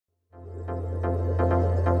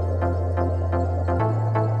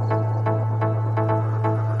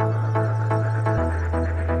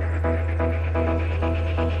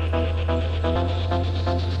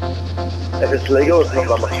If it's legal, it's not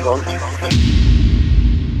that much fun.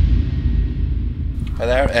 Hi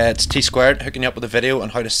there, it's T Squared hooking you up with a video on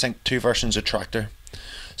how to sync two versions of Traktor.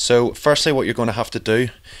 So firstly, what you're going to have to do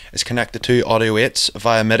is connect the two audio 8s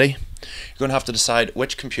via Midi. You're going to have to decide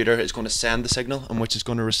which computer is going to send the signal and which is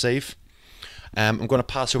going to receive. I'm going to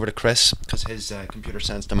pass over to Chris because his computer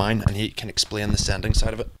sends to mine and he can explain the sending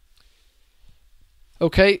side of it.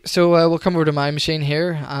 Okay, so we'll come over to my machine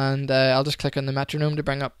here, and I'll just click on the metronome to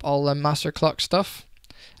bring up all the master clock stuff.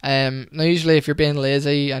 Now usually if you're being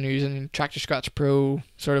lazy and you're using Traktor Scratch Pro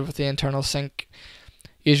sort of with the internal sync,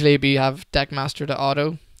 usually we have deck master to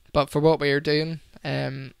auto, but for what we're doing,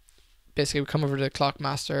 basically we come over to the clock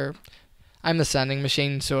master. I'm the sending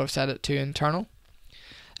machine, so I've set it to internal.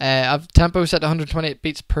 I've tempo set to 128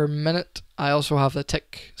 beats per minute. I also have the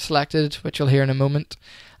tick selected, which you'll hear in a moment,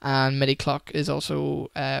 and MIDI clock is also,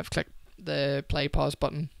 I've clicked the play pause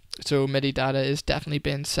button, so MIDI data is definitely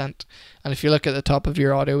being sent. And if you look at the top of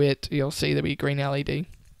your audio 8, you'll see the wee green LED.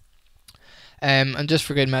 And just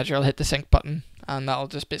for good measure, I'll hit the sync button, and that'll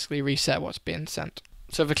just basically reset what's being sent.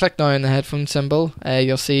 So if I click now on the headphone symbol,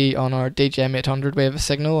 you'll see on our DJM 800 we have a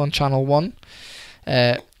signal on channel 1.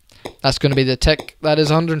 That's going to be the tick. That is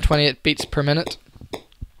 128 beats per minute.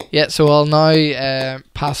 Yeah, so I'll now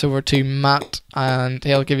pass over to Matt, and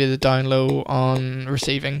he'll give you the down low on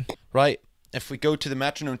receiving. Right, if we go to the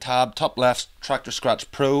metronome tab, top left, Traktor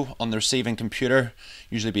Scratch Pro on the receiving computer,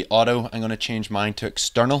 usually be auto. I'm going to change mine to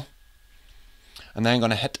external. And then I'm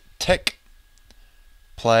going to hit tick,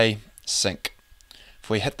 play, sync. If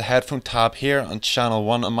we hit the headphone tab here on channel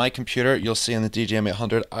 1 on my computer, you'll see in the DJM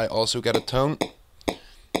 800 I also get a tone.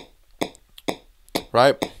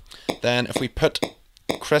 Right, then if we put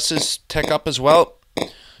Chris's tick up as well,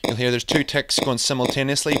 you'll hear there's two ticks going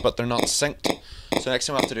simultaneously, but they're not synced. So next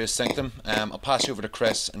thing we have to do is sync them. I'll pass you over to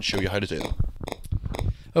Chris and show you how to do that.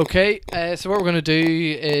 Okay, so what we're going to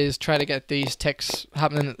do is try to get these ticks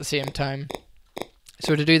happening at the same time.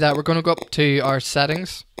 So to do that, we're going to go up to our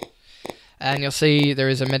settings, and you'll see there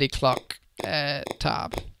is a MIDI clock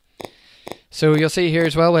tab. So you'll see here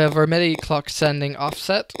as well, we have our MIDI clock sending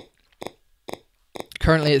offset.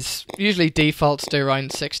 Currently it's usually defaults to around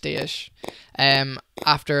 60ish.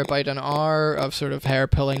 After about an hour of sort of hair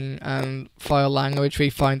pulling and file language, we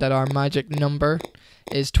find that our magic number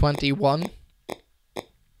is 21.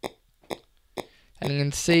 And you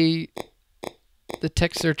can see the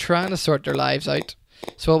ticks are trying to sort their lives out.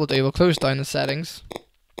 So what we'll do, we'll close down the settings.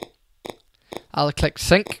 I'll click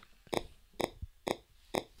sync.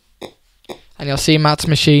 And you'll see Matt's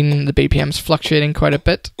machine, the BPM's fluctuating quite a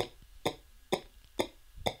bit.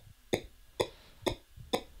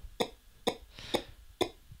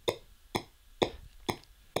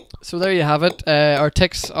 So there you have it. Our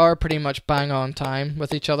ticks are pretty much bang on time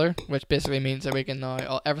with each other, which basically means that we can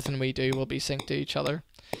now, everything we do will be synced to each other.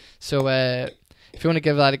 So if you want to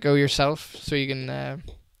give that a go yourself, so you can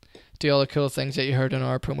do all the cool things that you heard in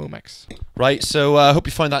our promo mix. Right, so I hope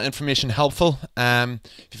you found that information helpful. If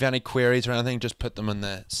you have any queries or anything, just put them in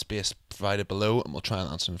the space provided below and we'll try and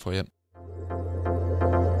answer them for you.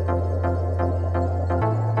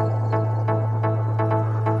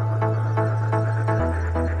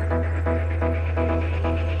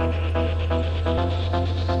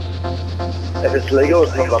 If it's legal,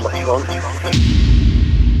 it's not that much fun.